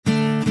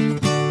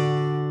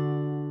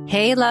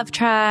Hey, Love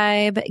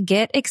Tribe.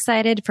 Get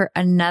excited for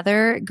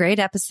another great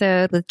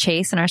episode with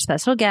Chase and our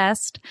special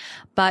guest.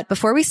 But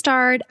before we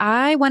start,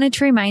 I wanted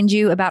to remind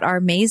you about our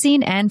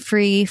amazing and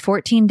free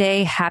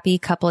 14-day happy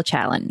couple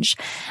challenge.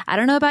 I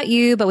don't know about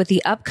you, but with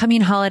the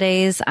upcoming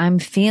holidays, I'm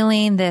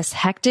feeling this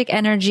hectic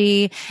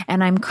energy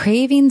and I'm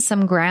craving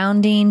some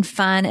grounding,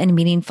 fun, and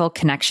meaningful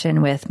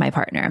connection with my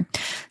partner.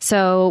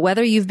 So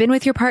whether you've been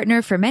with your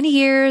partner for many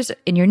years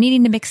and you're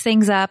needing to mix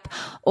things up,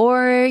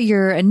 or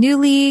you're a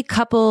newly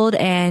coupled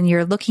and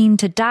you're looking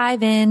to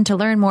dive in to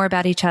learn more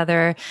about each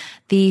other,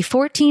 the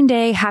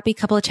 14-day happy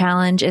couple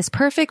challenge is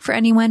perfect for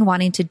anyone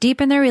wanting to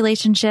deepen their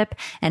relationship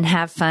and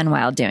have fun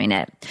while doing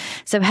it.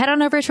 So head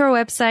on over to our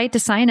website to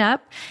sign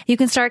up. You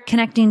can start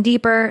connecting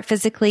deeper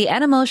physically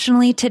and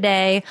emotionally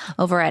today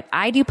over at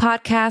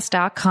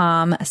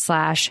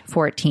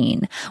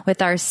idopodcast.com/14.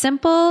 With our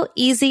simple,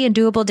 easy, and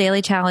doable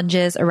daily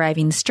challenges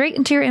arriving straight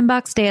into your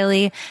inbox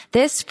daily,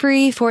 this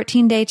free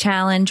 14-day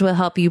challenge will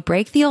help you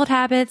break the old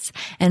habits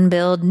and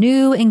build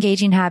new,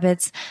 engaging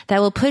habits that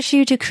will push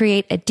you to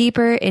create a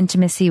deeper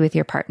intimacy with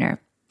your partner.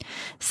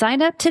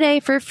 Sign up today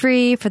for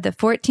free for the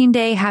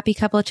 14-day happy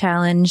couple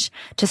challenge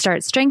to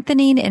start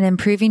strengthening and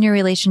improving your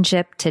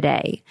relationship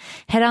today.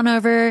 Head on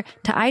over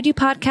to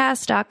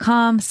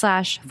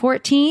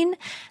idopodcast.com/14.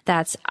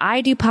 That's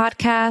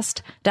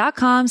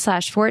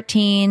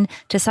idopodcast.com/14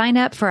 to sign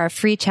up for our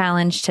free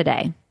challenge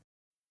today.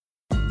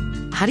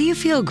 How do you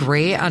feel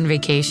great on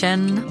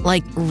vacation?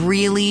 Like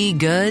really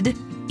good?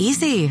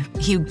 Easy.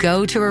 You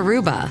go to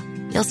Aruba.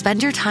 You'll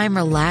spend your time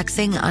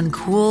relaxing on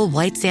cool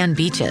white sand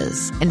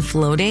beaches and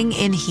floating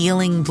in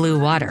healing blue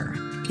water.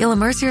 You'll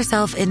immerse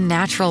yourself in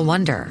natural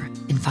wonder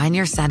and find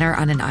your center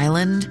on an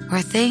island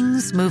where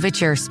things move at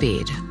your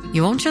speed.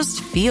 You won't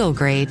just feel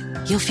great,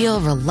 you'll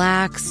feel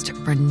relaxed,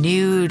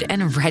 renewed,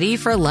 and ready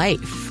for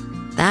life.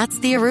 That's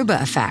the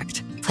Aruba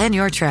effect. Plan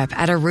your trip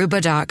at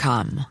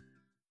Aruba.com.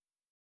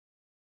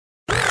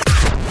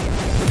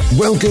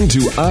 Welcome to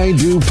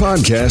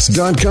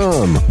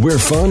idopodcast.com, where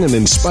fun and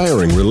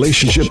inspiring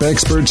relationship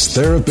experts,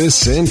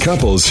 therapists, and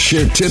couples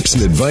share tips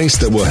and advice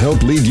that will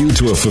help lead you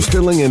to a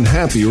fulfilling and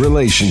happy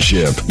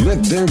relationship.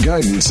 Let their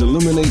guidance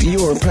illuminate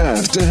your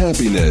path to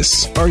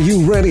happiness. Are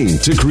you ready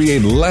to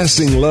create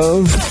lasting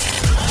love?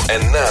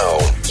 And now,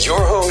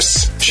 your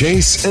hosts,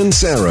 Chase and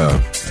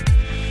Sarah.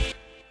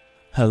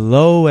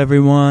 Hello,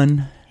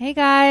 everyone. Hey,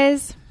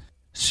 guys.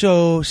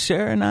 So,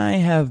 Sarah and I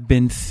have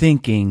been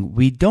thinking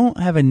we don't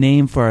have a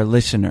name for our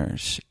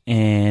listeners,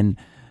 and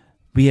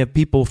we have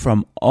people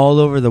from all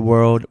over the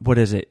world. What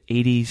is it,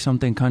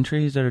 80-something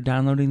countries that are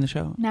downloading the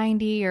show?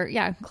 90 or,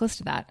 yeah, close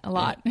to that, a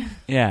lot.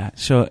 Yeah,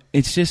 so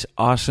it's just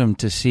awesome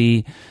to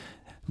see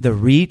the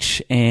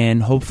reach,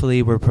 and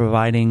hopefully we're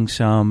providing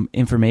some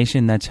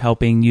information that's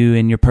helping you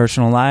in your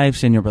personal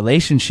lives and your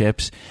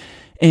relationships.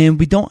 And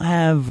we don't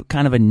have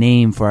kind of a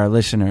name for our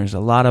listeners. A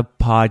lot of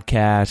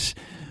podcasts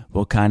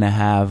will kind of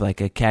have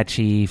like a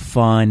catchy,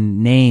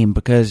 fun name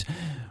because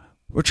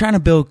we're trying to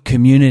build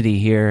community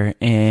here,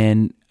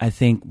 and I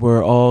think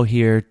we're all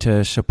here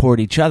to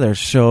support each other.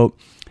 So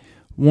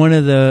one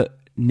of the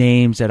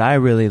names that I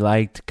really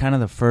liked, kind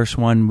of the first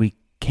one we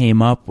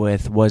came up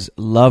with, was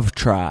Love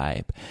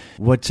Tribe.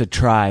 What's a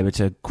tribe? It's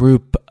a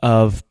group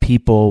of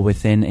people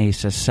within a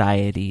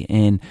society,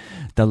 and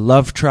the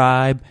Love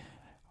Tribe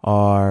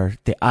are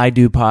the I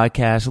Do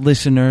Podcast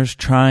listeners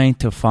trying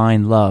to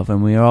find love.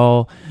 And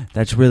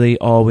that's really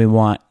all we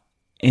want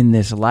in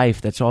this life.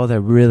 That's all that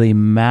really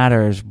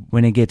matters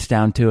when it gets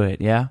down to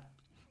it. Yeah?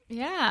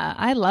 Yeah,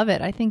 I love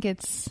it. I think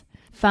it's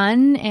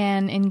fun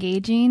and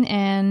engaging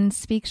and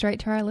speaks right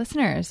to our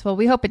listeners. Well,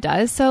 we hope it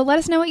does. So let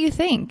us know what you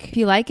think. If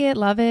you like it,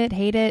 love it,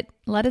 hate it,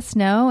 let us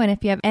know. And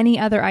if you have any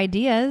other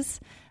ideas,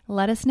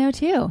 let us know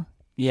too.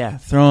 Yeah,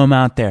 throw them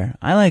out there.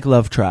 I like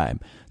Love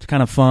Tribe. It's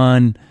kind of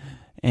fun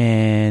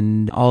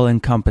and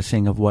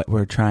all-encompassing of what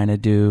we're trying to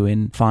do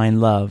and find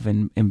love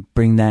and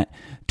bring that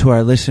to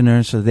our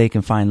listeners so they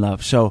can find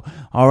love. So,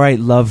 all right,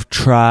 Love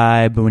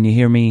Tribe, when you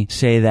hear me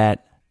say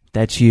that,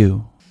 that's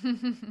you.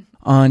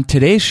 On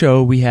today's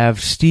show, we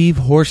have Steve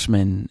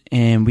Horseman,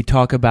 and we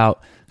talk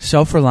about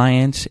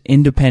self-reliance,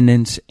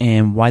 independence,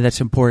 and why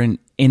that's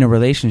important in a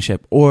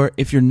relationship. Or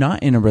if you're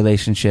not in a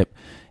relationship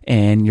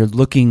and you're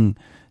looking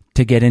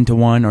to get into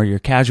one, or you're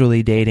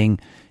casually dating,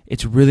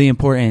 it's really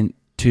important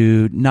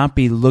to not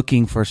be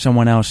looking for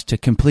someone else to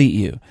complete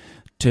you,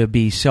 to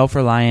be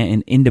self-reliant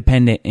and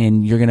independent,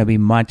 and you're going to be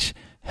much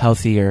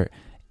healthier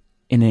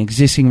in an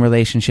existing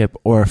relationship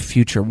or a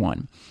future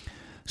one.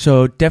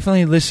 So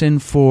definitely listen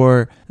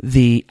for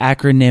the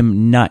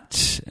acronym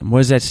NUTS.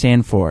 What does that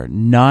stand for?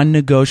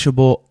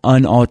 Non-negotiable,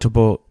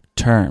 unalterable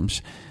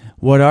terms.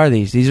 What are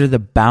these? These are the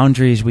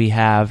boundaries we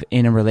have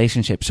in a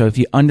relationship. So if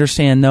you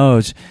understand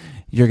those,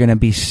 you're going to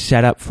be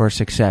set up for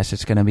success.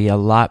 It's going to be a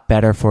lot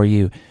better for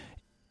you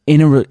in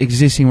an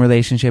existing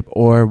relationship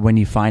or when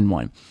you find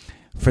one.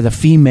 For the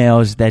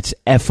females, that's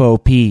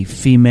FOP,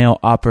 Female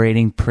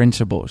Operating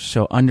Principles.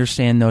 So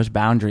understand those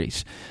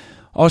boundaries.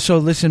 Also,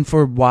 listen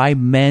for why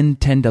men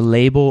tend to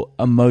label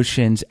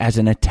emotions as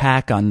an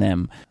attack on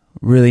them.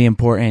 Really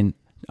important.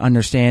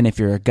 understand if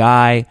you're a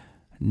guy,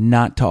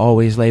 not to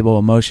always label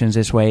emotions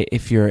this way.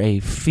 If you're a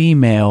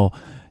female,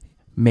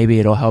 maybe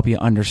it'll help you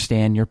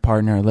understand your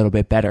partner a little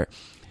bit better.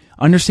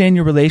 Understand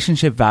your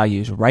relationship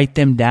values. Write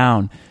them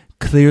down.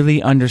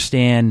 Clearly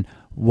understand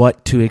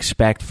what to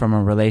expect from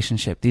a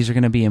relationship. These are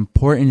going to be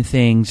important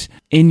things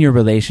in your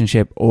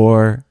relationship,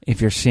 or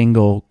if you're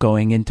single,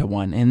 going into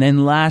one. And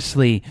then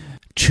lastly,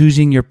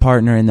 choosing your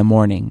partner in the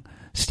morning.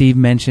 Steve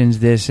mentions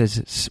this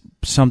as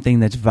something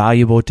that's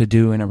valuable to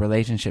do in a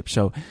relationship.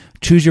 So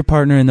choose your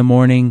partner in the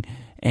morning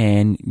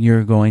and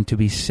you're going to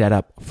be set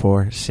up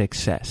for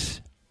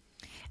success.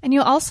 And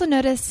you'll also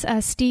notice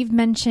Steve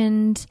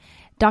mentioned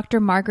Dr.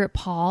 Margaret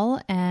Paul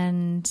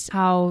and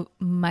how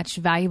much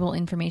valuable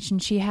information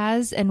she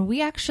has. And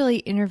we actually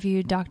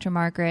interviewed Dr.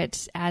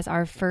 Margaret as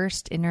our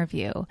first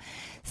interview.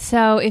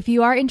 So if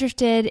you are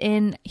interested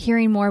in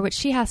hearing more what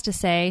she has to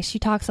say, she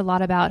talks a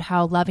lot about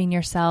how loving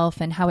yourself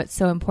and how it's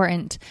so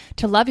important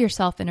to love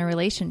yourself in a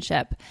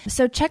relationship.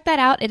 So check that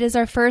out. It is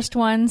our first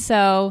one.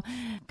 So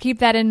keep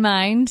that in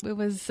mind. It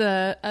was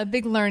a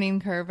big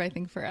learning curve, I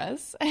think, for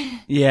us.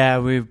 Yeah,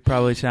 we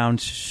probably sound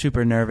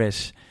super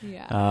nervous.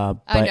 Yeah,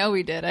 I know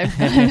we did. I've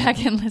gone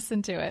back and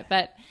listened to it.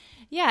 But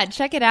yeah,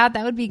 check it out.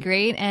 That would be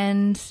great.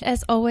 And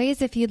as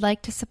always, if you'd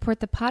like to support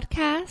the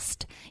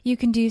podcast, you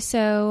can do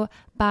so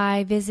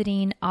by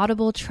visiting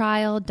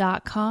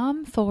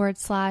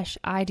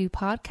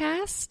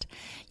audibletrial.com/idopodcast.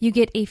 You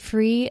get a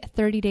free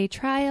 30-day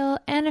trial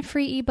and a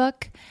free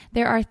ebook.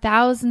 There are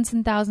thousands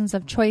and thousands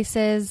of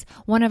choices.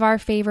 One of our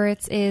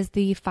favorites is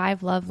The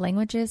 5 Love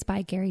Languages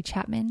by Gary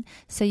Chapman.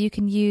 So you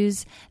can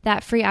use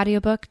that free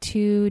audiobook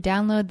to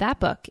download that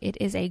book. It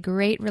is a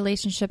great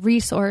relationship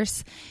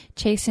resource.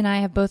 Chase and I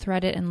have both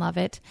read it and love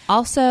it.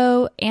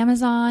 Also,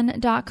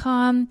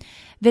 Amazon.com.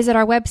 Visit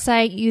our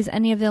website, use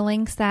any of the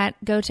links that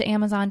go to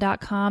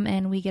Amazon.com,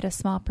 and we get a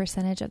small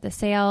percentage of the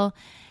sale.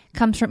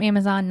 Comes from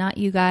Amazon, not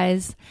you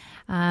guys,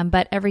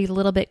 but every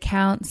little bit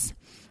counts.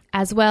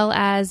 As well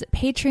as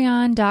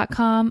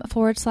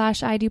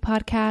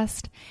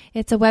Patreon.com/idopodcast.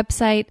 It's a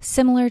website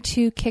similar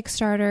to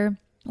Kickstarter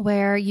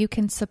where you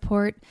can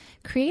support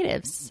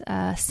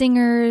creatives,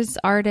 singers,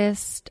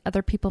 artists,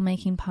 other people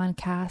making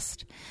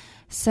podcasts.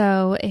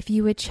 So if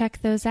you would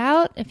check those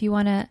out, if you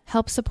want to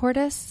help support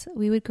us,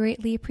 we would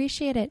greatly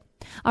appreciate it.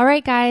 All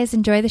right, guys,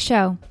 enjoy the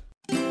show.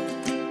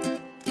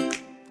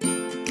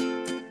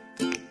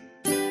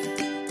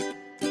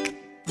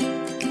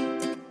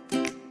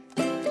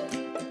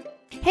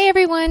 Hey,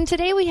 everyone.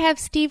 Today we have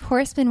Steve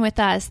Horstman with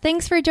us.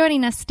 Thanks for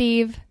joining us,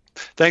 Steve.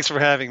 Thanks for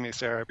having me,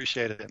 Sarah. I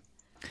appreciate it.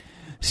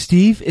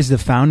 Steve is the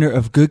founder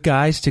of Good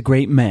Guys to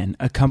Great Men,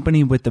 a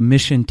company with the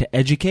mission to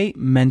educate,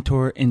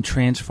 mentor, and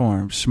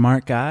transform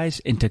smart guys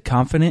into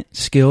confident,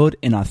 skilled,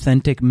 and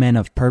authentic men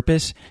of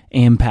purpose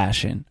and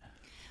passion.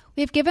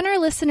 We've given our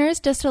listeners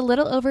just a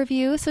little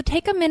overview, so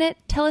take a minute,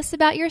 tell us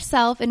about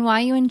yourself and why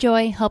you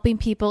enjoy helping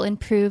people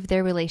improve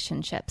their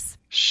relationships.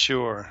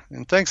 Sure.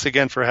 And thanks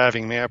again for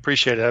having me. I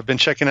appreciate it. I've been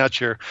checking out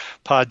your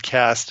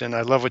podcast, and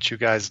I love what you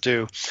guys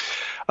do.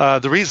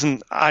 The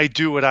reason I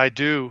do what I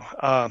do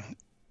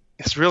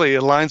it really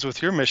aligns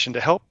with your mission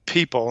to help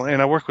people,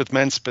 and I work with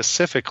men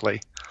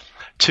specifically,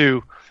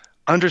 to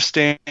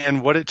understand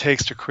what it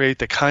takes to create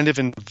the kind of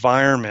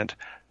environment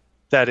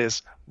that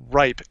is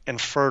ripe and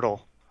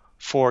fertile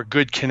for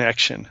good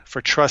connection,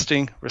 for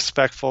trusting,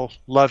 respectful,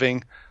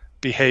 loving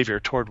behavior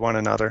toward one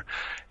another.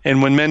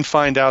 And when men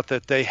find out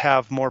that they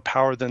have more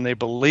power than they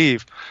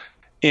believe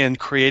in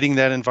creating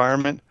that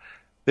environment,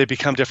 they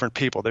become different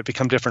people. They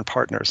become different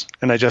partners.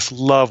 And I just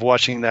love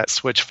watching that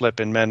switch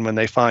flip in men when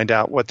they find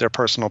out what their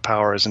personal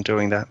power is in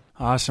doing that.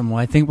 Awesome. Well,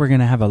 I think we're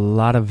going to have a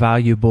lot of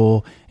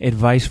valuable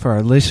advice for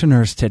our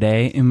listeners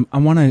today. And I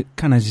want to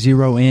kind of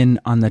zero in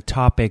on the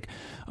topic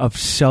of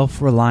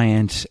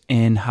self-reliance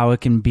and how it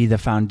can be the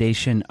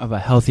foundation of a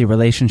healthy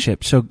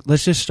relationship. So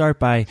let's just start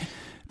by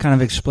kind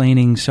of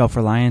explaining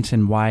self-reliance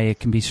and why it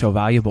can be so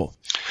valuable.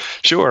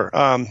 Sure.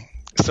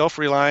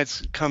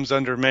 Self-reliance comes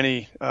under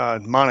many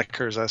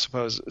monikers, I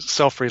suppose.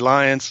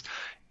 Self-reliance,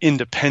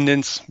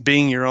 independence,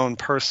 being your own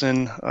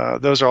person.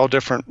 Those are all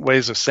different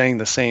ways of saying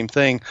the same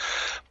thing.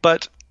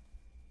 But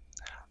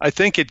I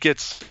think it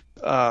gets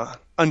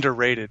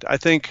underrated. I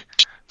think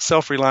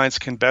self-reliance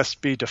can best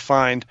be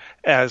defined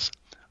as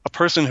a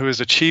person who has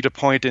achieved a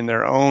point in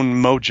their own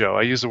mojo.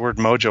 I use the word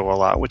mojo a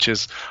lot, which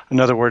is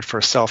another word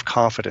for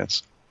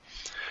self-confidence.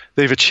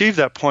 They've achieved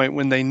that point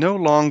when they no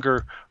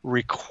longer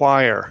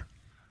require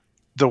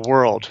the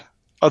world,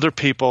 other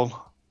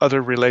people,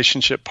 other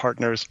relationship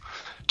partners,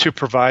 to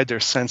provide their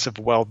sense of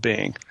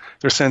well-being,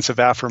 their sense of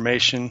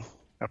affirmation,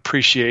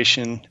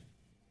 appreciation,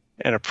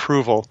 and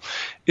approval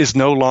is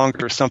no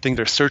longer something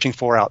they're searching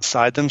for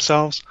outside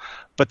themselves,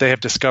 but they have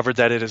discovered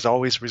that it has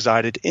always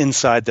resided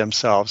inside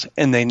themselves,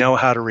 and they know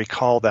how to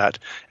recall that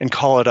and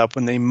call it up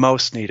when they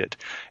most need it.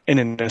 And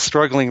in a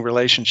struggling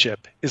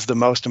relationship is the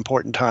most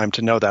important time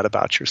to know that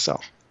about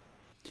yourself.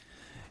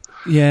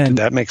 Yeah. Did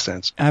that make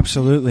sense?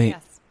 Absolutely.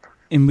 Yes.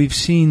 And we've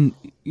seen,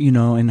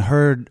 and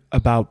heard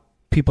about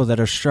people that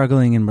are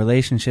struggling in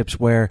relationships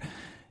where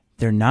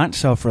they're not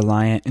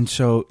self-reliant, and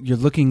so you're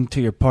looking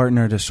to your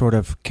partner to sort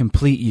of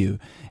complete you.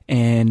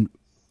 And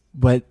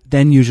what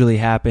then usually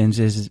happens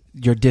is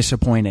you're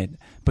disappointed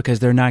because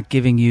they're not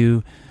giving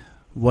you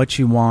what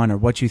you want or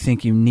what you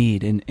think you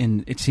need.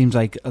 And it seems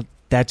like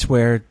that's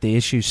where the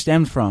issue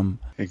stems from.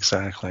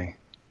 Exactly.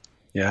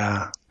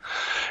 Yeah.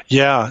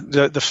 Yeah.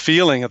 The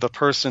feeling of the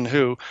person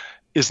who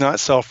is not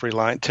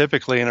self-reliant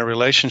typically in a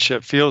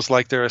relationship feels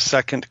like they're a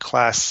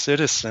second-class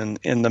citizen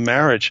in the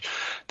marriage.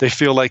 They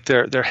feel like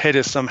their head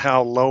is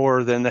somehow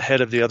lower than the head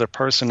of the other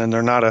person, and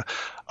they're not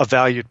a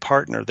valued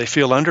partner. They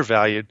feel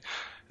undervalued,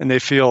 and they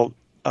feel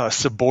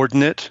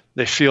subordinate.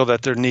 They feel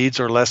that their needs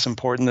are less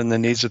important than the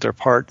needs of their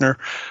partner.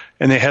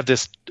 And they have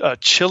this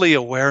chilly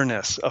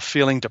awareness of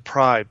feeling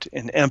deprived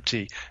and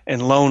empty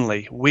and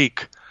lonely,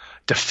 weak,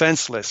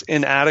 defenseless,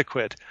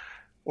 inadequate,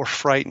 or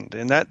frightened.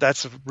 And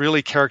that's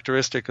really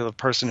characteristic of a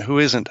person who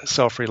isn't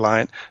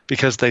self-reliant,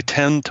 because they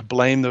tend to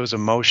blame those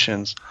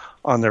emotions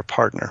on their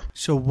partner.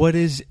 So what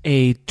is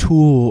a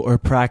tool or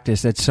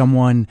practice that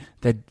someone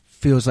that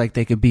feels like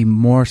they could be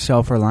more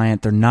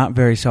self-reliant, they're not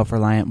very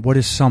self-reliant, what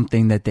is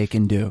something that they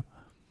can do?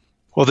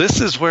 Well,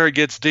 this is where it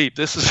gets deep.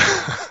 This is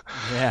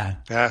Yeah.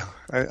 Yeah,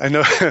 I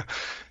know.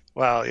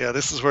 Wow, yeah,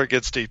 this is where it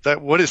gets deep.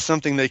 What is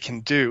something they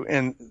can do?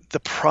 And the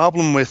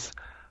problem with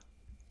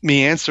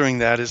me answering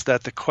that is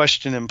that the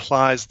question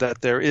implies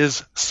that there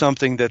is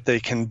something that they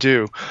can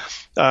do.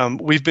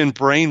 We've been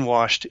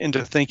brainwashed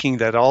into thinking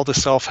that all the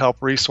self-help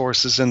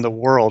resources in the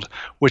world,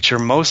 which are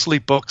mostly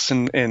books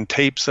and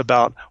tapes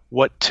about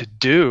what to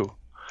do,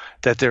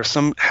 that there's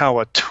somehow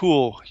a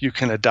tool you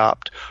can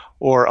adopt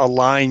or a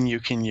line you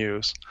can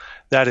use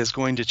that is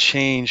going to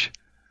change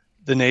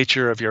the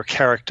nature of your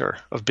character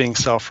of being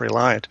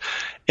self-reliant.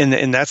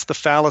 And that's the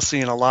fallacy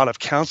in a lot of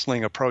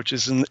counseling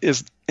approaches,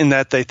 is in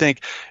that they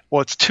think,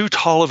 well, it's too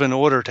tall of an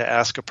order to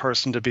ask a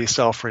person to be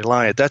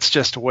self-reliant. That's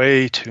just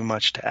way too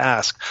much to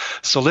ask.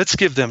 So let's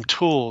give them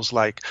tools,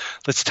 like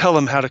let's tell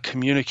them how to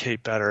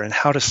communicate better and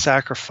how to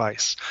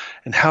sacrifice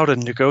and how to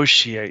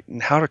negotiate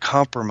and how to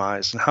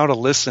compromise and how to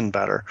listen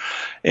better.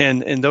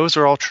 And those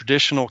are all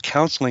traditional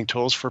counseling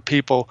tools for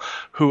people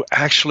who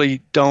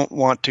actually don't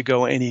want to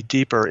go any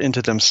deeper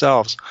into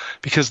themselves,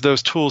 because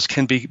those tools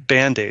can be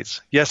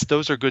Band-Aids. Yes,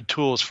 those are good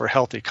tools for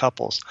healthy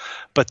couples,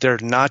 but they're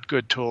not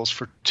good tools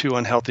for two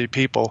unhealthy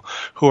people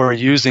who are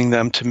using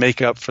them to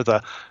make up for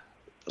the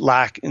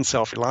lack in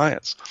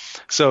self-reliance.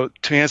 So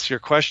to answer your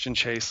question,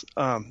 Chase,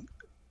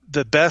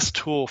 the best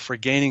tool for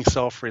gaining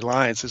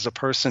self-reliance is a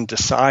person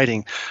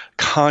deciding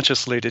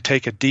consciously to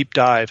take a deep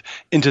dive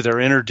into their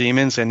inner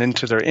demons and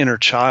into their inner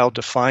child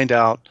to find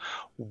out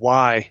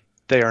why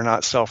they are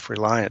not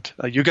self-reliant.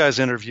 You guys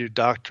interviewed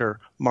Dr.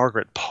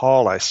 Margaret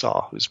Paul, I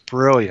saw, who's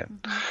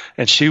brilliant. Mm-hmm.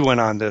 And she went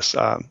on this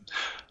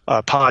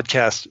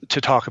podcast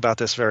to talk about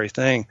this very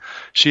thing.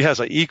 She has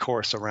an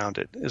e-course around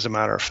it, as a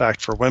matter of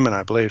fact, for women,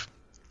 I believe.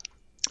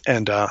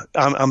 And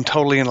I'm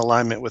totally in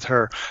alignment with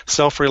her.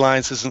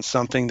 Self-reliance isn't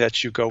something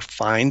that you go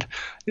find.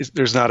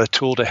 There's not a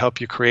tool to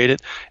help you create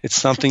it. It's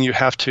something you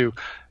have to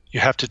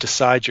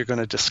decide you're going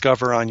to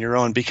discover on your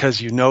own, because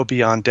you know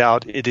beyond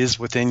doubt it is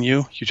within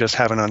you. You just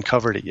haven't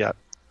uncovered it yet.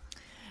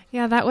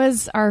 Yeah, that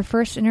was our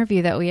first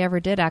interview that we ever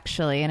did,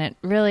 actually. And it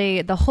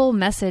really, the whole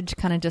message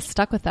kind of just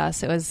stuck with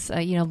us. It was,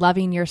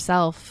 loving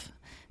yourself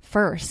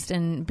first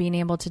and being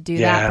able to do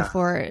that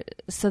before,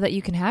 so that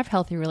you can have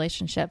healthy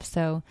relationships.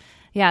 So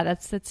yeah,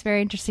 that's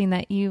very interesting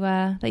that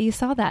you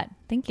saw that.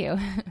 Thank you.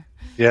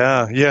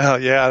 Yeah.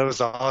 It was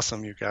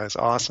awesome, you guys.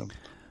 Awesome.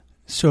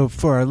 So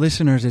for our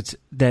listeners, it's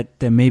that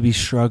may be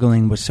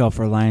struggling with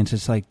self-reliance.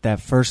 It's like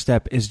that first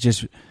step is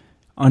just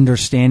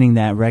understanding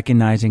that,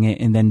 recognizing it,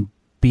 and then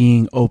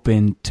being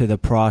open to the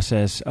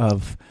process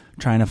of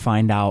trying to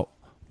find out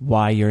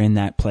why you're in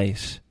that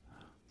place.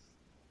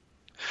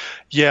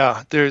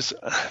 Yeah, there's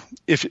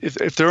if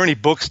there are any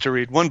books to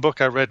read, one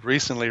book I read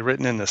recently,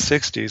 written in the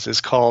 60s,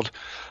 is called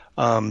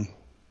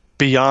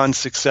Beyond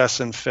Success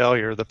and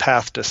Failure, The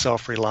Path to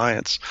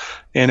Self-Reliance,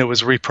 and it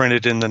was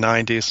reprinted in the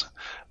 90s.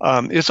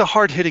 It's a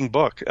hard-hitting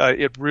book.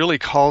 It really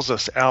calls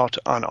us out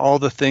on all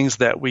the things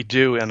that we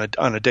do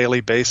on a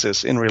daily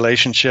basis in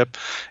relationship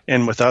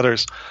and with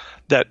others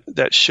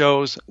that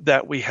shows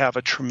that we have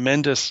a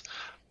tremendous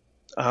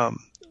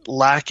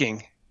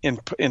lacking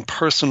in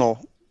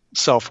personal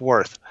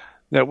self-worth,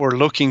 that we're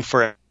looking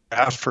for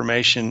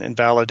affirmation and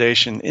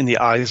validation in the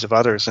eyes of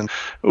others. And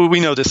we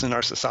know this in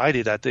our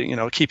society, that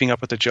keeping up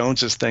with the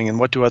Joneses thing and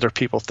what do other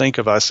people think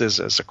of us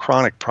is a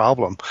chronic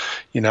problem.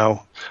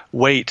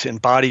 Weight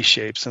and body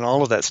shapes and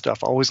all of that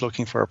stuff, always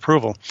looking for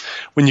approval.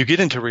 When you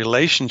get into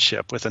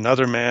relationship with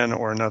another man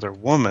or another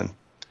woman,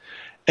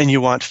 and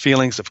you want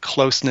feelings of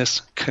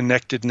closeness,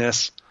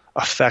 connectedness,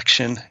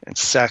 affection, and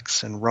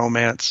sex and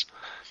romance,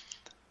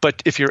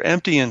 but if you're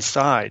empty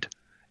inside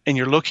and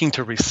you're looking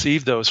to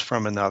receive those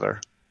from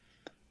another,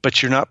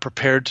 but you're not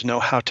prepared to know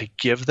how to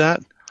give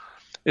that,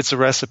 it's a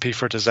recipe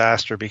for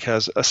disaster,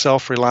 because a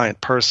self-reliant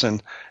person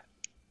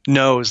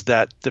knows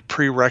that the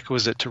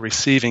prerequisite to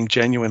receiving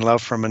genuine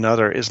love from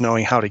another is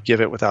knowing how to give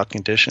it without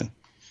condition.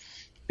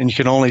 And you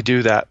can only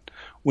do that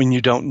when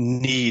you don't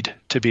need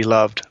to be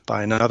loved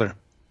by another.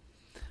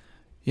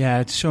 Yeah,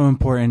 it's so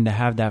important to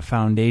have that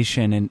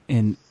foundation.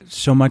 And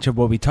so much of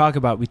what we talk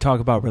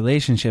about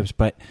relationships,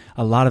 but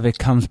a lot of it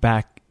comes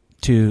back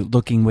to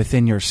looking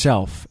within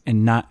yourself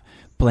and not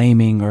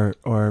blaming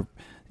or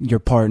your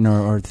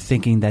partner or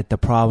thinking that the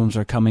problems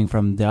are coming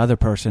from the other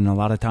person. A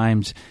lot of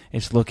times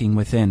it's looking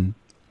within.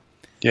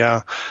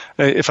 Yeah.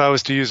 If I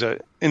was to use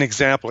an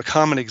example, a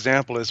common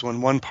example is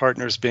when one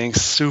partner is being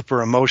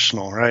super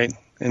emotional, right?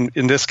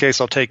 In this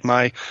case, I'll take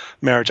my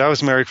marriage. I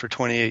was married for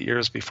 28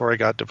 years before I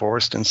got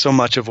divorced, and so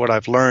much of what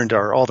I've learned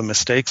are all the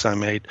mistakes I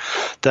made,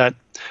 that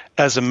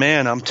as a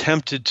man, I'm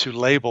tempted to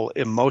label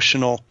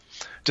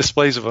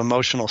displays of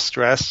emotional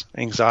stress,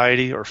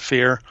 anxiety, or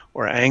fear,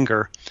 or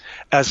anger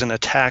as an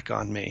attack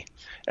on me,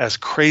 as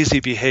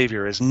crazy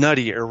behavior, as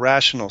nutty,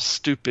 irrational,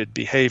 stupid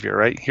behavior,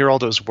 right? Hear all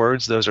those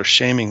words? Those are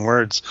shaming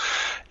words.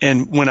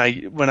 And when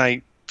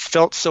I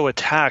felt so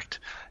attacked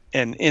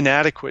and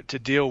inadequate to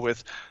deal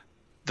with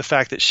the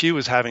fact that she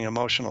was having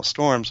emotional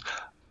storms,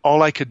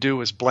 all I could do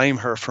was blame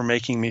her for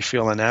making me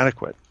feel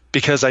inadequate,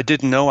 because I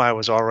didn't know I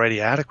was already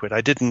adequate.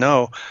 I didn't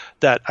know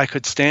that I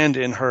could stand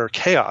in her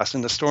chaos,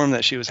 in the storm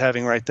that she was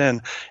having right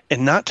then,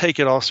 and not take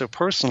it all so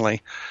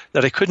personally,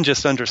 that I couldn't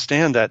just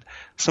understand that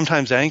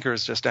sometimes anger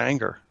is just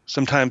anger.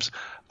 Sometimes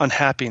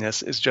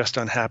unhappiness is just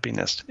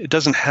unhappiness. It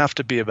doesn't have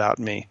to be about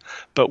me.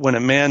 But when a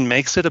man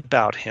makes it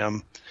about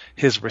him,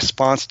 his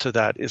response to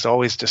that is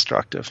always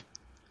destructive.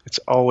 It's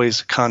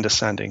always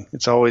condescending.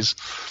 It's always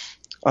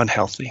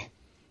unhealthy.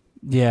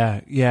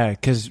 Yeah,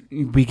 because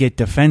we get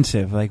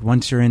defensive. Like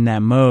once you're in that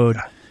mode,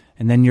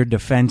 and then you're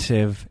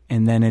defensive,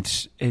 and then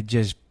it's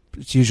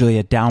usually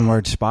a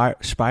downward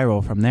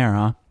spiral from there,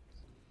 huh?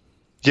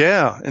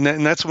 Yeah,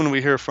 and that's when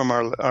we hear from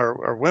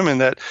our women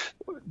that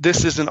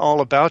this isn't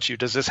all about you.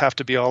 Does this have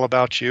to be all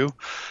about you?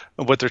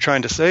 What they're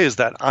trying to say is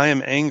that I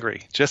am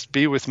angry. Just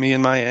be with me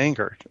in my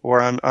anger.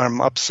 Or I'm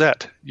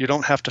upset. You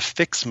don't have to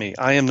fix me.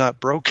 I am not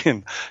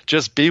broken.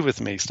 Just be with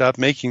me. Stop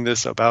making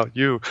this about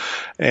you.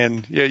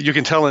 And yeah, you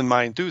can tell in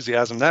my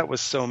enthusiasm that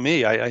was so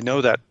me. I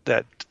know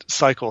that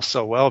cycle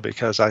so well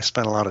because I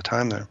spent a lot of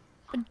time there.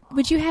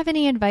 Would you have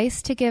any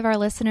advice to give our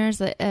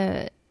listeners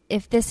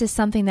if this is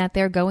something that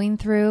they're going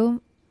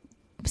through,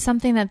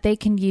 something that they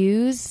can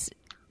use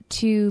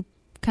to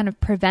kind of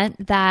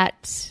prevent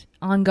that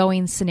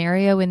ongoing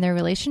scenario in their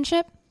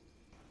relationship?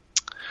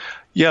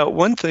 Yeah,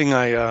 one thing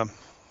I've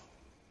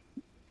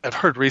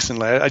heard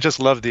recently, I just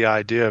love the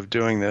idea of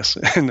doing this.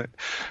 And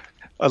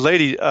a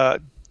lady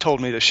told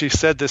me that she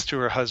said this to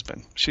her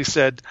husband. She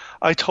said,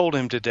 I told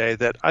him today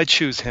that I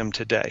choose him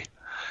today.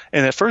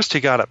 And at first he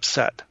got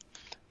upset.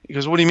 He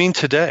goes, what do you mean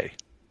today?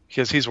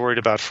 Because he's worried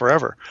about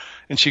forever.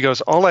 And she goes,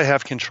 all I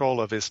have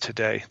control of is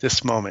today,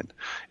 this moment.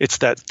 It's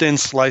that thin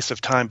slice of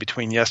time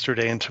between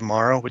yesterday and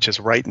tomorrow, which is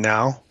right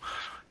now.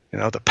 You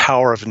know, The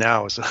Power of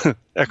Now is an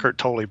Eckhart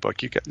Tolle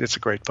book. It's a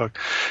great book.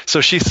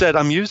 So she said,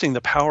 I'm using the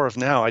power of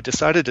now. I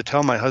decided to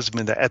tell my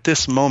husband that at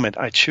this moment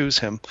I choose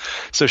him.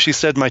 So she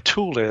said, my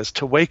tool is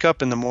to wake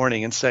up in the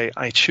morning and say,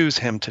 I choose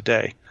him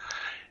today.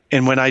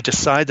 And when I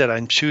decide that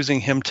I'm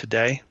choosing him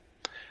today,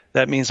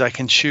 that means I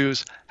can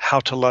choose how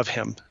to love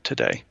him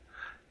today.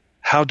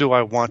 How do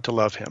I want to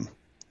love him?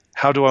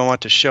 How do I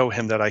want to show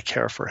him that I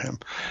care for him?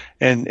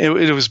 And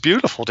it was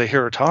beautiful to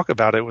hear her talk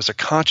about it. It was a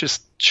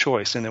conscious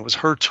choice, and it was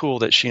her tool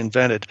that she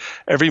invented.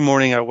 Every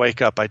morning I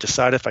wake up, I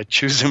decide if I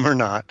choose him or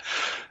not,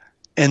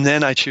 and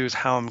then I choose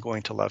how I'm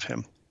going to love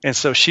him. And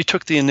so she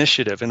took the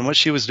initiative, and what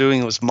she was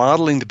doing was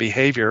modeling the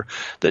behavior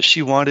that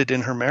she wanted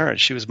in her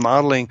marriage. She was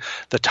modeling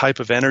the type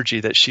of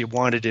energy that she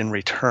wanted in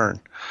return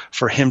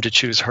for him to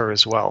choose her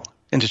as well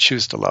and to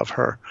choose to love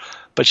her.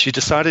 But she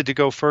decided to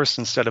go first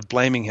instead of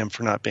blaming him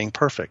for not being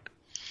perfect.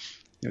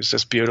 It was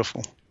just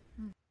beautiful.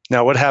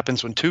 Now, what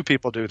happens when two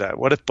people do that?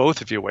 What if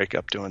both of you wake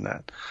up doing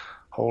that?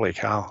 Holy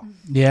cow.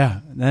 Yeah,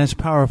 that's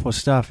powerful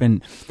stuff.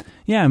 And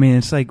yeah, I mean,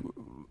 it's like,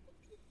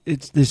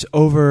 it's this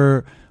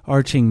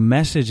overarching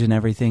message and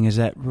everything is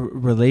that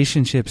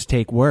relationships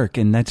take work.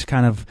 And that's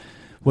kind of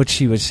what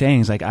she was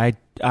saying is like,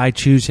 I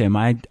choose him.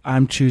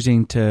 I'm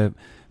choosing to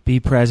be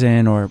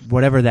present or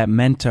whatever that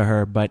meant to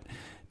her, but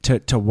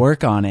to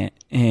work on it.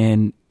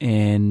 And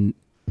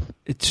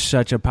it's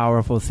such a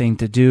powerful thing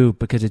to do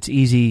because it's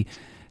easy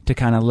to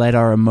kind of let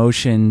our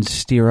emotions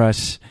steer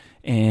us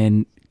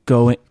and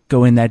go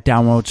in that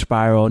downward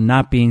spiral,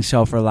 not being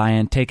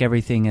self-reliant, take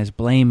everything as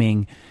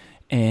blaming,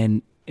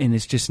 and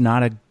it's just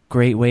not a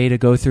great way to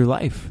go through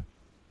life.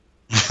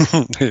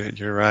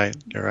 You're right.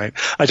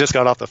 I just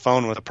got off the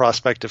phone with a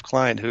prospective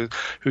client who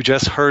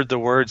just heard the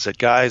words that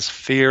guys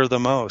fear the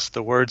most.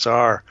 The words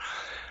are,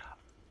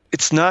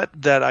 it's not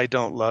that I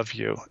don't love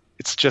you.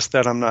 It's just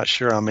that I'm not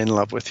sure I'm in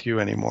love with you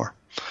anymore.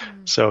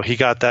 So he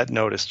got that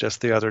notice just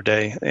the other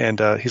day, and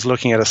he's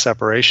looking at a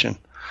separation.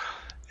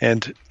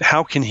 And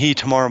how can he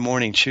tomorrow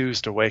morning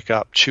choose to wake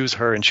up, choose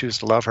her, and choose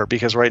to love her?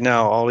 Because right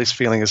now all he's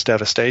feeling is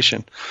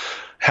devastation.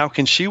 How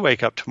can she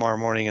wake up tomorrow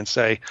morning and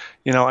say,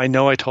 I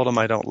know I told him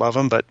I don't love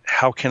him, but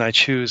how can I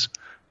choose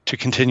to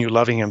continue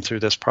loving him through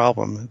this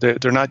problem.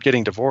 They're not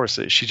getting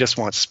divorced. She just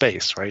wants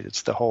space, right?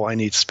 It's the whole I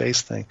need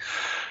space thing.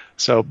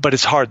 So, but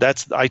it's hard.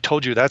 I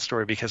told you that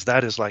story because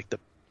that is like the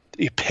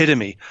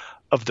epitome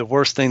of the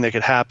worst thing that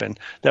could happen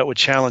that would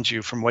challenge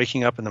you from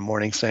waking up in the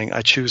morning saying,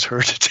 I choose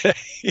her today.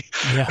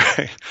 Yeah.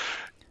 Right?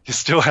 You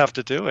still have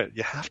to do it.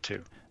 You have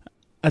to.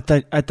 I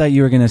thought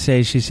you were going to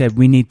say, she said,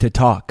 we need to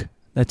talk.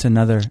 That's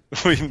another,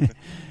 and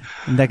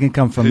that can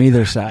come from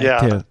either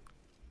side too.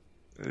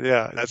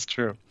 Yeah, that's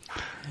true.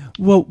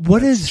 Well,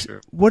 what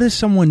does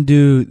someone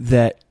do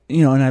that,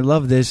 and I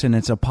love this and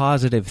it's a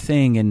positive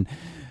thing. And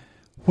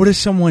what does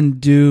someone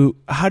do?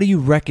 How do you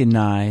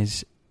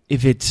recognize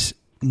if it's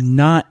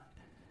not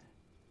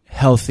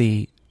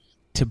healthy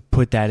to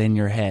put that in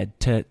your head,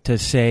 to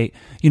say,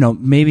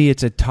 maybe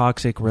it's a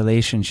toxic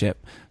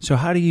relationship. So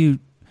how do you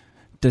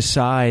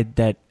decide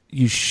that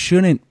you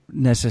shouldn't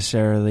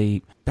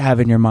necessarily have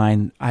in your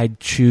mind, I'd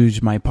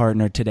choose my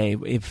partner today?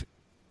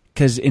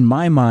 Because in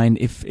my mind,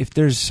 if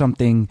there's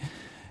something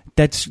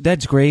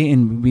that's great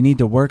and we need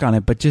to work on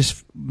it, but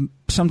just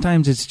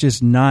sometimes it's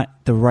just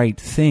not the right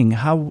thing.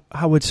 How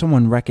would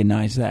someone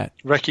recognize that?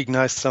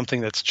 Recognize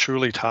something that's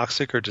truly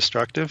toxic or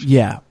destructive?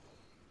 Yeah.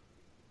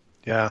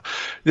 Yeah,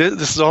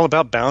 this is all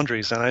about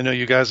boundaries, and I know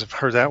you guys have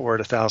heard that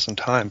word 1,000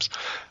 times.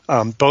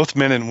 Both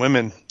men and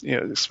women,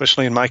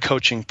 especially in my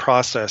coaching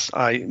process,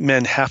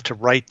 men have to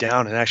write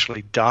down and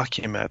actually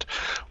document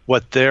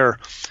what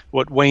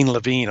Wayne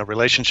Levine, a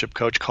relationship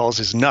coach, calls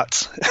his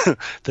nuts.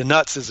 The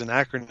nuts is an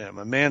acronym.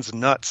 A man's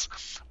nuts,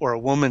 or a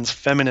woman's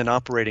feminine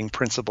operating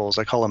principles.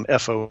 I call them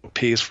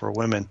FOPs for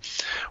women.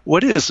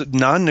 What is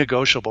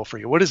non-negotiable for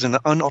you? What is an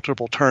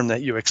unalterable term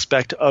that you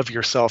expect of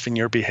yourself in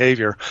your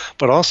behavior?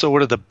 But also,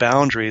 what are the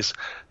boundaries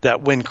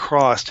that, when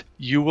crossed,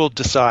 you will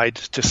decide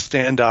to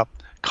stand up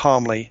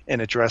calmly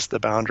and address the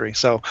boundary?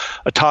 So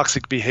a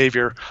toxic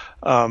behavior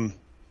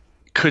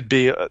could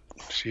be,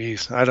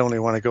 I don't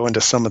even want to go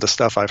into some of the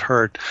stuff I've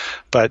heard,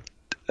 but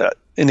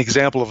an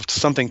example of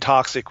something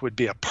toxic would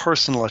be a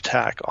personal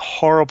attack, a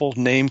horrible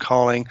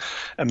name-calling,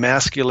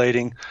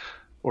 emasculating,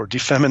 or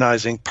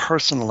defeminizing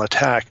personal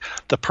attack.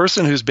 The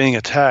person who's being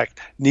attacked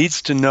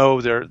needs to know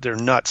their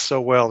nuts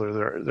so well,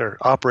 or their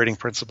operating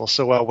principles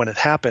so well. When it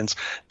happens,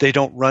 they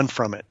don't run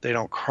from it. They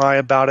don't cry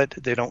about it.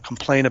 They don't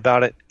complain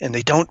about it. And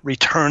they don't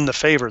return the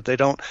favor. They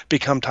don't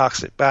become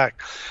toxic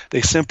back.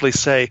 They simply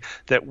say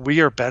that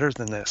we are better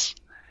than this.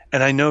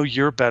 And I know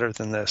you're better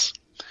than this.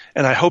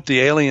 And I hope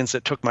the aliens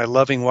that took my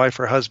loving wife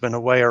or husband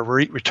away are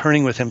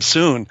returning with him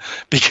soon,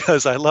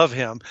 because I love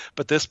him.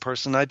 But this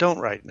person I don't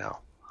right now.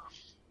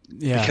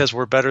 Yeah. Because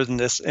we're better than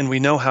this, and we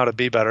know how to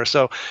be better.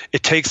 So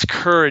it takes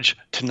courage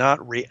to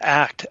not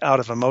react out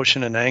of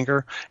emotion and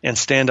anger, and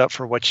stand up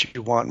for what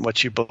you want and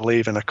what you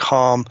believe in a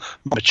calm,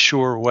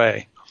 mature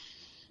way.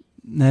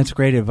 That's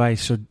great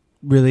advice. So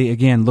really,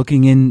 again,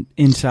 looking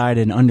inside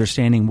and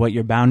understanding what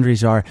your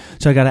boundaries are.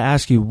 So I got to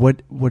ask you,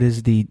 what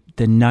is the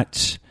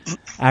NUTS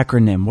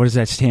acronym? What does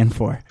that stand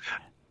for?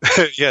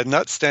 Yeah,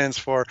 NUTS stands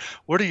for,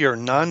 what are your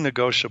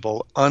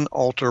non-negotiable,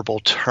 unalterable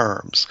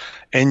terms?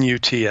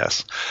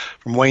 NUTS,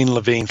 from Wayne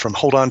Levine, from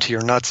Hold On to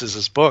Your Nuts is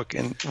his book.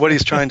 And what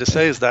he's trying to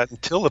say is that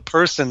until the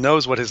person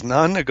knows what his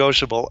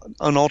non-negotiable,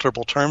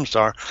 unalterable terms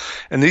are,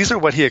 and these are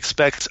what he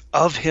expects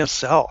of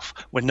himself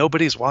when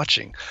nobody's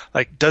watching.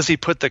 Like, does he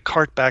put the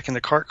cart back in the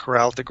cart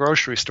corral at the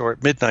grocery store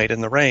at midnight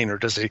in the rain, or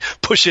does he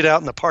push it out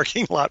in the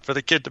parking lot for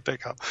the kid to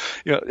pick up?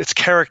 It's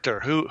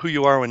character, who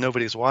you are when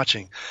nobody's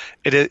watching.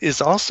 It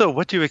is also,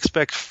 what do you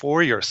expect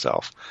for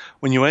yourself?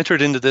 When you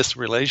entered into this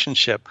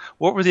relationship,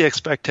 what were the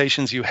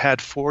expectations you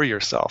had for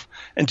yourself?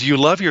 And do you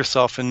love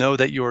yourself and know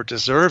that you are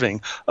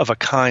deserving of a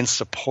kind,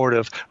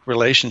 supportive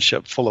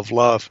relationship full of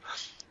love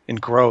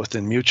and growth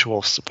and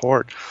mutual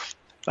support?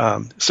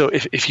 So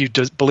if you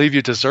believe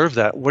you deserve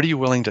that, what are you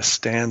willing to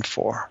stand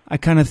for? I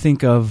kind of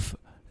think of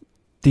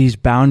these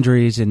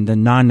boundaries and the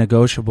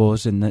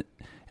non-negotiables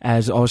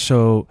as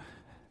also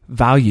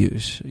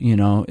values.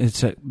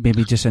 It's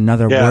maybe just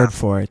another word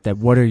for it. That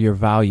what are your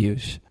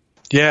values?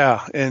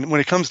 Yeah, and when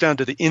it comes down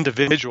to the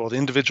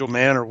individual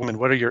man or woman,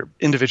 what are your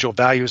individual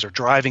values or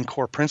driving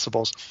core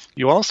principles?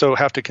 You also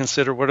have to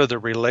consider, what are the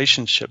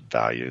relationship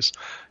values?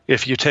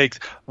 If you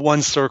take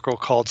one circle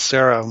called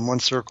Sarah and one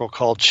circle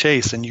called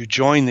Chase, and you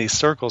join these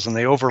circles and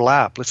they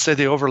overlap, let's say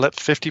they overlap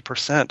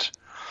 50%.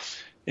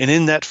 And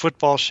in that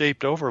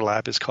football-shaped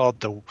overlap is called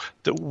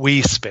the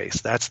we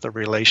space. That's the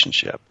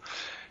relationship.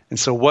 And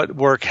so what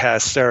work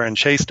has Sarah and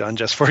Chase done,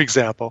 just for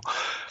example,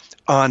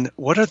 on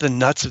what are the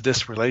nuts of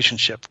this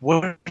relationship?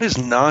 What is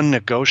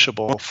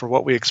non-negotiable for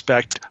what we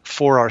expect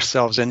for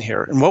ourselves in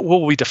here? And what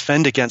will we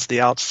defend against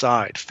the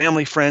outside?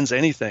 Family, friends,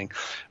 anything.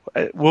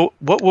 What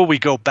will we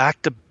go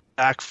back to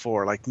back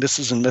for? Like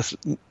Mr. and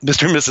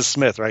Mrs.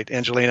 Smith, right?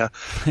 Angelina,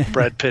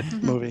 Brad Pitt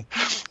movie.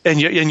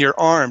 And you're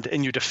armed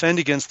and you defend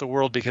against the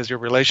world because your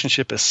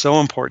relationship is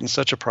so important,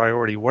 such a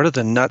priority. What are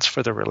the nuts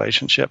for the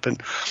relationship?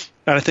 And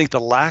I think the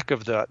lack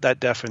of that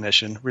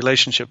definition,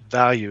 relationship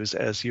values,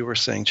 as you were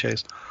saying,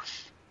 Chase,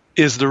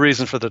 is the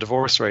reason for the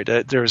divorce rate.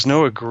 There is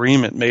no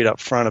agreement made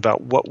up front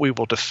about what we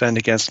will defend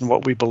against and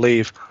what we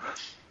believe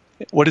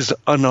what is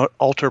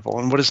unalterable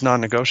and what is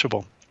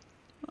non-negotiable.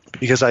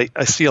 Because I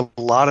see a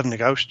lot of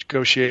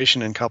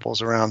negotiation in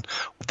couples around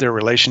what their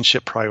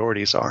relationship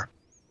priorities are.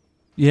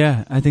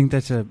 Yeah, I think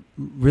that's a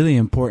really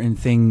important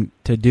thing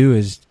to do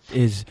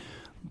is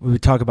we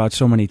talk about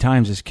so many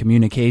times is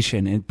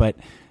communication, but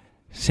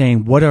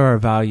saying what are our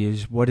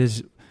values, what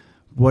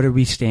do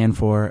we stand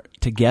for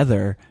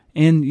together,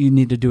 and you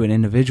need to do it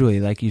individually,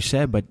 like you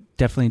said, but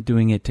definitely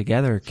doing it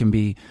together can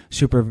be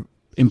super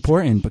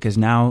important because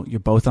now you're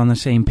both on the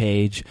same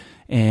page.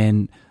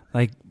 And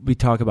like we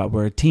talk about,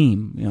 we're a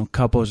team,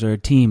 couples are a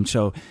team.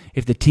 So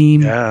if the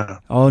team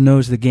all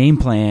knows the game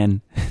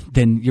plan,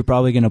 then you're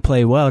probably going to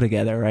play well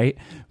together, right?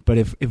 But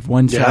if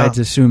one side's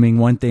assuming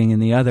one thing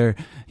and the other,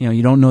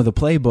 you don't know the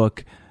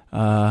playbook.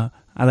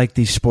 I like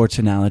these sports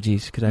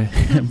analogies because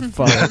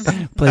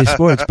I play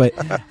sports, but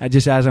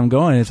as I'm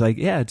going, it's like,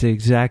 it's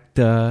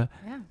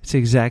the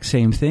exact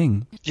same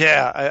thing.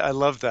 Yeah, I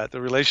love that. The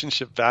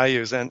relationship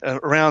values and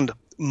around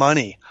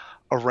money,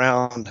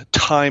 around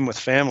time with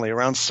family,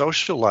 around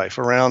social life,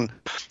 around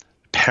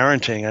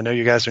parenting. I know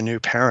you guys are new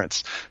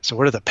parents. So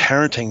what are the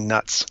parenting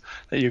nuts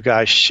that you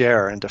guys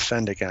share and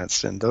defend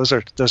against? And those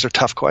are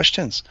tough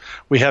questions.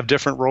 We have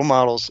different role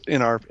models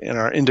in our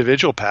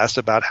individual past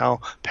about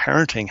how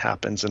parenting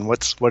happens and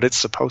what it's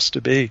supposed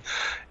to be.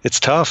 It's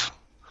tough.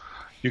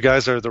 You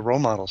guys are the role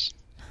models.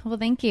 Well,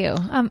 thank you.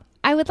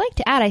 I would like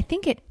to add, I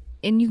think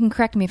and you can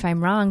correct me if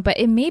I'm wrong, but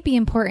it may be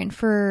important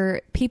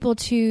for people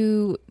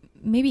to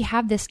maybe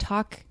have this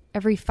talk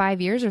every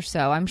 5 years or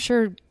so. I'm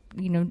sure,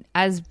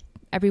 as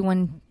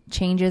everyone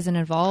changes and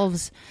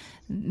evolves,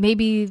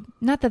 maybe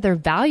not that their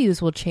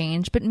values will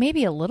change, but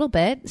maybe a little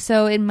bit.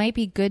 So it might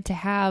be good to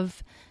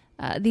have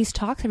these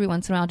talks every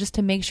once in a while just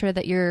to make sure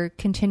that you're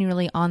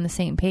continually on the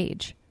same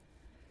page.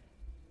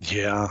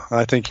 Yeah,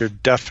 I think you're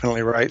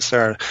definitely right,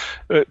 Sarah.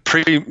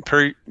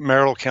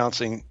 Premarital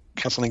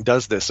counseling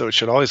does this, so it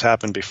should always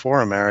happen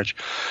before a marriage.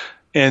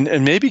 And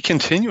maybe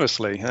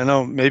continuously. I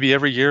know maybe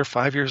every year,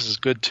 5 years is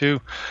good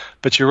too.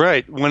 But you're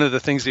right. One of the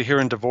things you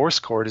hear in divorce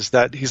court is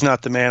that he's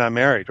not the man I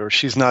married, or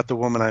she's not the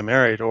woman I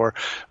married, or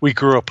we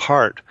grew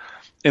apart.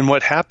 And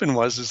what happened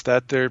is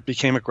that there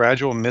became a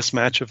gradual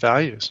mismatch of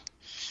values,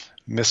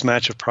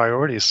 mismatch of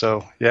priorities.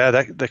 So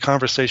the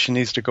conversation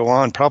needs to go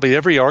on. Probably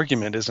every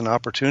argument is an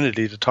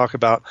opportunity to talk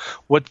about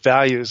what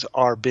values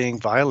are being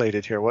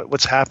violated here,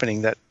 what's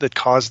happening that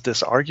caused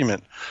this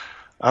argument.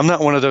 I'm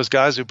not one of those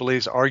guys who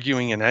believes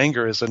arguing in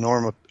anger is a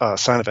normal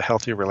sign of a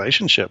healthy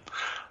relationship.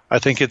 I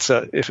think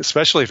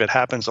especially if it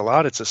happens a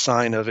lot, it's a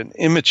sign of an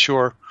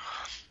immature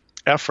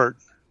effort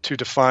to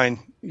define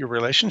your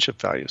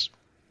relationship values.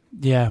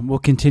 Yeah, we'll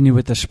continue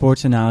with the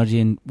sports analogy,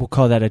 and we'll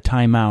call that a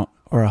timeout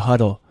or a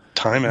huddle.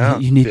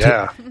 Timeout. You need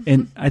to,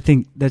 and I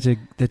think that's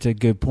a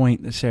good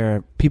point,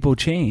 Sarah. People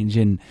change,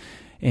 and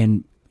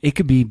it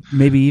could be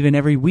maybe even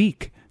every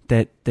week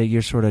that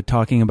you're sort of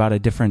talking about a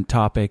different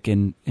topic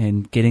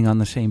and getting on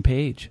the same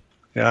page.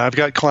 Yeah, I've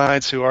got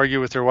clients who argue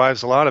with their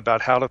wives a lot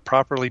about how to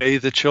properly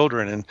bathe the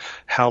children and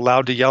how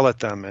loud to yell at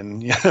them.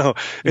 And,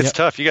 it's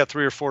tough. You got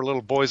 3 or 4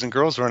 little boys and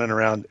girls running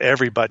around.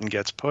 Every button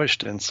gets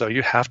pushed. And so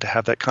you have to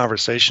have that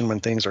conversation when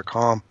things are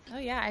calm. Oh,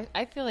 yeah.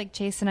 I feel like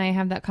Chase and I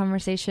have that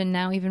conversation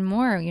now even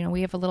more.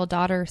 We have a little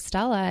daughter,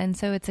 Stella. And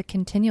so it's a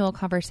continual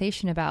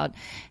conversation about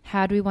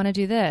how do we want to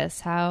do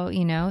this? How,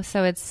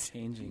 so it's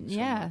changing.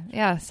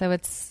 Yeah. So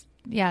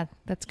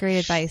that's great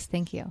advice.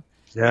 Thank you.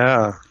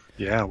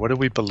 Yeah, what do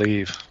we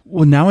believe?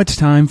 Well, now it's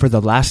time for the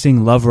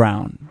Lasting Love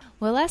Round.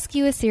 We'll ask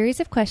you a series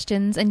of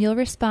questions, and you'll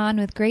respond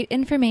with great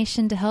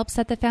information to help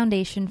set the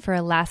foundation for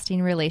a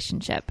lasting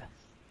relationship.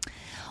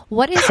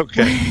 What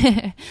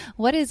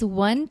is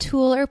one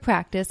tool or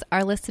practice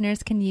our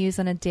listeners can use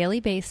on a daily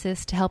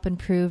basis to help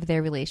improve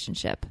their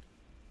relationship?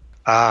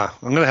 I'm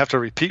going to have to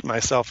repeat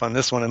myself on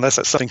this one unless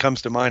something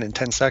comes to mind in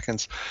 10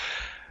 seconds.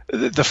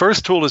 The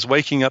first tool is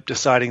waking up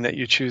deciding that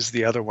you choose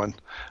the other one.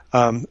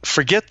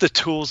 Forget the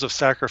tools of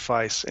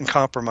sacrifice and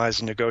compromise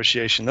and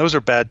negotiation. Those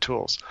are bad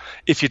tools.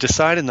 If you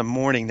decide in the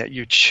morning that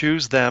you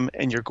choose them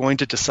and you're going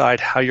to decide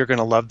how you're going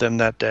to love them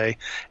that day,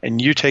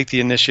 and you take the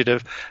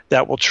initiative,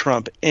 that will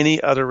trump any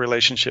other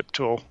relationship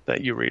tool that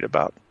you read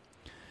about.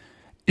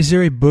 Is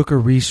there a book or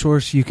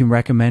resource you can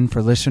recommend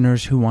for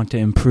listeners who want to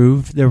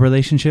improve their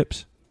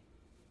relationships?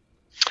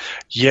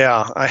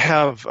 Yeah, I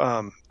have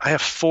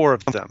 4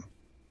 of them,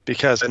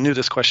 because I knew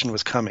this question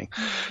was coming.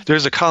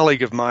 There's a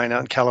colleague of mine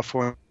out in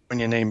California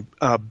named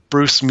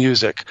Bruce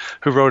Music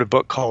who wrote a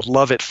book called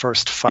Love at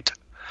First Fight.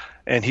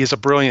 And he's a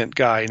brilliant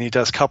guy, and he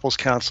does couples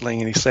counseling,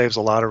 and he saves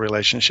a lot of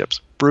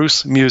relationships.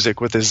 Bruce Music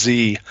with a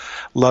Z,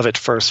 Love at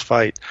First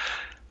Fight.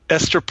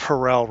 Esther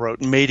Perel wrote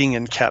Mating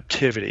in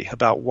Captivity,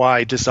 about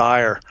why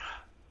desire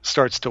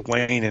starts to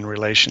wane in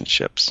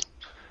relationships.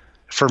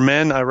 For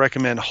men, I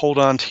recommend Hold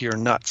On to Your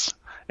Nuts.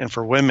 And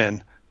for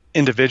women,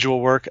 individual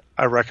work,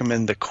 I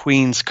recommend The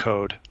Queen's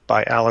Code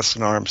by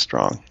Alison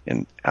Armstrong,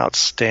 an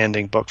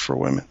outstanding book for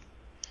women.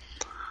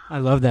 I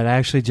love that. I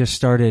actually just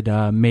started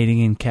Mating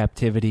in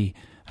Captivity.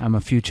 I'm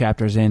a few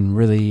chapters in,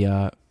 really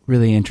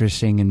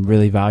interesting and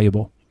really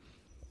valuable.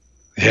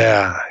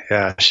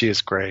 Yeah, she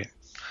is great.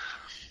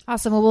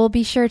 Awesome. Well, we'll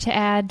be sure to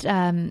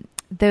add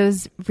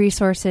those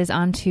resources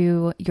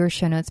onto your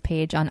show notes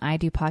page on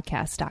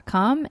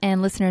idopodcast.com.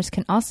 And listeners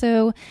can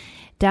also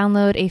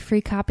download a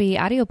free copy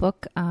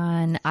audiobook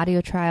on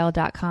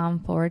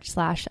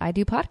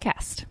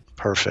audiotrial.com/idopodcast.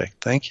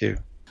 Perfect. Thank you.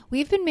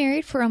 We've been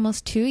married for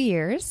almost 2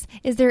 years.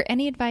 Is there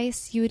any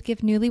advice you would give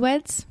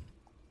newlyweds?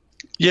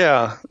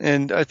 Yeah,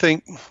 and I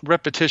think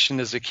repetition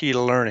is the key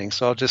to learning,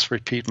 so I'll just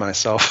repeat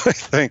myself. I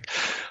think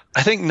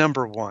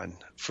number one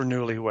for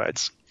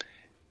newlyweds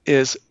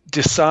is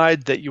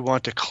decide that you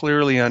want to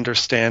clearly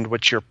understand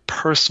what your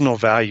personal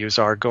values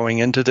are going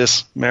into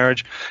this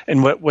marriage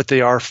and what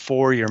they are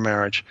for your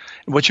marriage,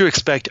 and what you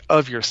expect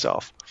of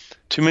yourself.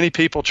 Too many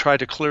people try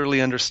to clearly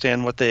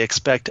understand what they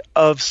expect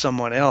of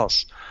someone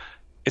else.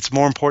 It's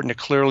more important to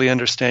clearly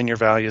understand your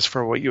values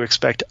for what you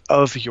expect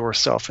of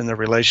yourself in the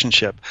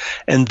relationship.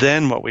 And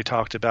then what we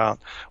talked about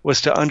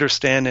was to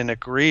understand and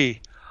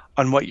agree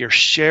on what your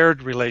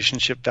shared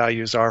relationship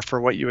values are for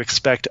what you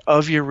expect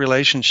of your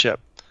relationship.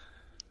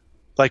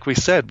 Like we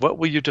said, what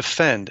will you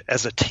defend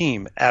as a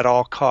team at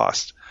all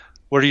costs?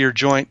 What are your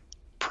joint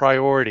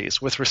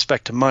priorities with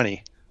respect to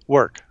money,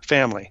 work,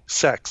 family,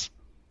 sex,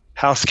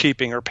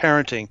 housekeeping or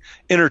parenting,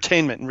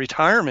 entertainment, and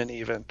retirement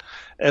even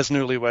as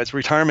newlyweds?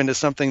 Retirement is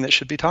something that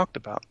should be talked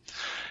about.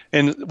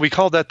 And we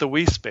call that the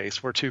we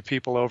space, where two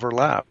people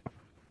overlap.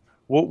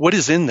 What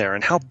is in there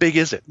and how big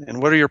is it?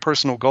 And what are your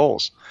personal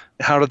goals?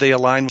 How do they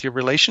align with your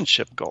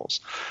relationship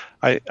goals?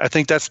 I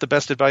think that's the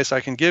best advice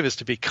I can give, is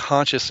to be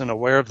conscious and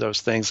aware of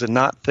those things and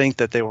not think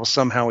that they will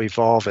somehow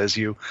evolve as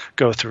you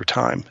go through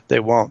time. They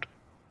won't.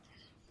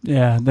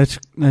 Yeah,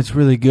 that's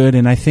really good.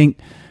 And I think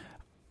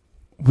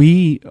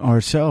we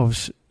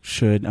ourselves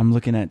should, I'm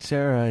looking at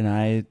Sarah and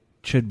I,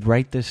 should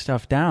write this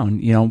stuff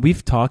down. You know,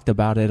 we've talked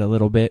about it a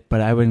little bit,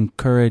 but I would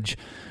encourage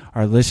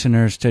our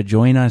listeners to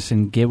join us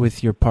and get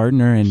with your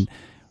partner and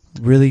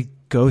really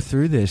go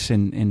through this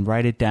and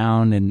write it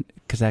down, and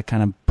because that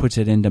kind of puts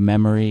it into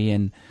memory,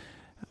 and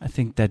I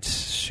think that's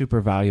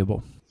super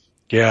valuable.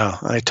 Yeah,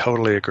 I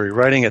totally agree.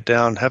 Writing it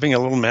down, having a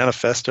little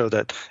manifesto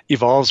that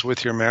evolves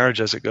with your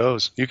marriage as it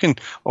goes. You can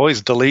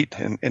always delete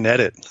and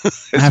edit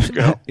as you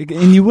go.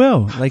 And you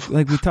will, like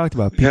we talked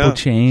about. People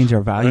change,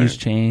 our values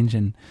change,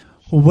 and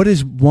well, what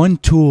is one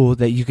tool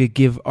that you could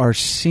give our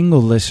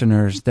single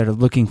listeners that are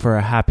looking for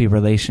a happy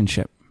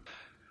relationship?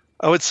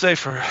 I would say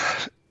for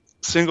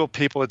single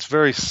people, it's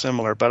very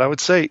similar, but I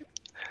would say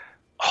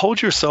hold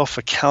yourself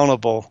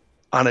accountable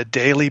on a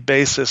daily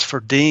basis for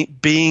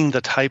being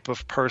the type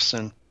of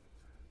person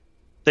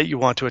that you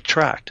want to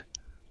attract.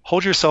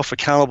 Hold yourself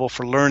accountable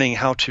for learning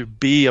how to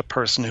be a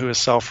person who is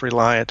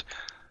self-reliant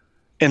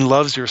and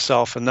loves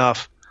yourself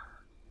enough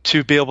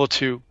to be able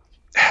to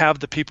have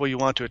the people you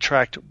want to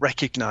attract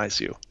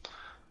recognize you.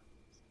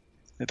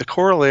 The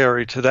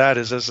corollary to that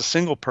is, as a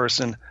single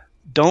person,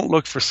 don't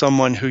look for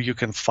someone who you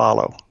can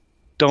follow.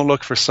 Don't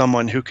look for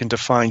someone who can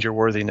define your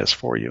worthiness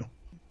for you.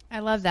 I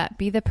love that.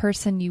 Be the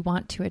person you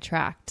want to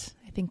attract.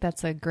 I think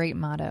that's a great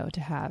motto to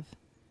have.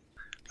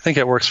 I think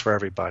it works for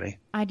everybody.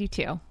 I do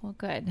too. Well,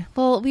 good.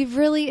 Well, we've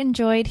really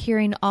enjoyed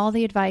hearing all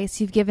the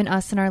advice you've given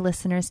us and our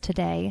listeners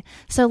today.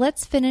 So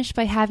let's finish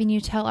by having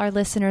you tell our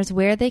listeners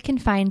where they can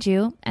find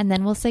you, and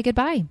then we'll say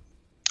goodbye.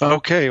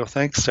 Okay. Well,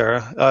 thanks,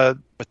 Sarah.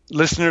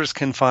 Listeners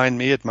can find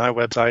me at my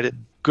website at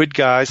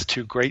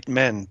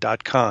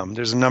goodguys2greatmen.com.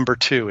 There's a number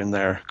 2 in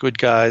there.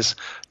 Goodguys,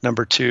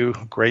 number 2,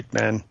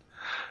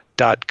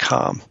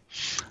 greatmen.com.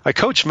 I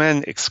coach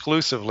men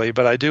exclusively,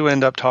 but I do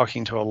end up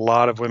talking to a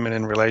lot of women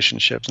in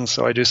relationships, and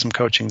so I do some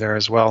coaching there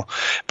as well.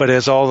 But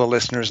as all the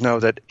listeners know,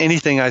 that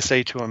anything I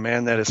say to a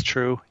man that is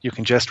true, you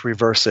can just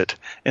reverse it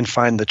and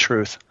find the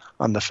truth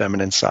on the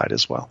feminine side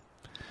as well.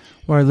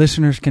 Well, our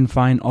listeners can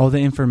find all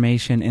the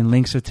information and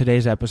links of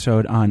today's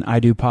episode on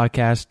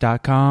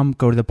idopodcast.com.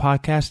 Go to the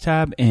podcast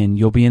tab, and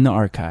you'll be in the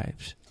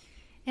archives.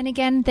 And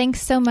again,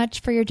 thanks so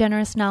much for your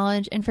generous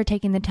knowledge and for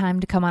taking the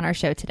time to come on our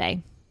show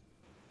today.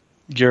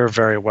 You're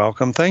very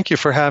welcome. Thank you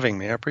for having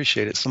me. I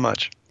appreciate it so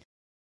much.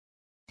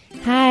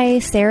 Hi,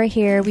 Sarah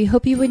here. We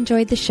hope you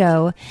enjoyed the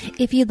show.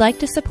 If you'd like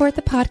to support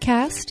the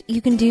podcast,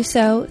 you can do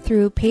so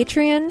through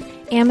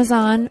Patreon,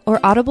 Amazon,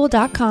 or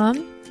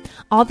Audible.com.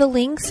 All the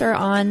links are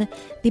on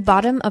the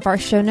bottom of our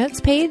show notes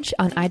page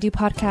on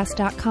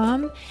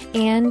idopodcast.com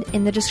and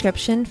in the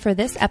description for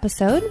this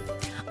episode.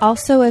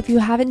 Also, if you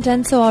haven't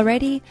done so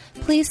already,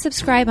 please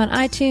subscribe on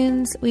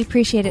iTunes. We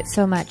appreciate it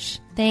so much.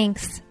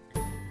 Thanks.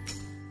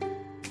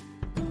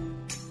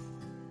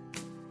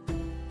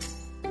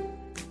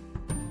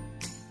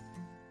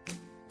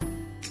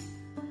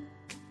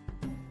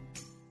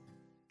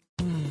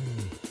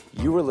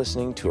 You were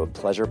listening to a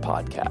Pleasure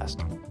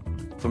Podcast.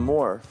 For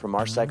more from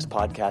our Sex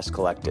Podcast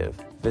Collective,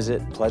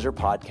 visit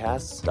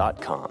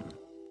pleasurepodcasts.com.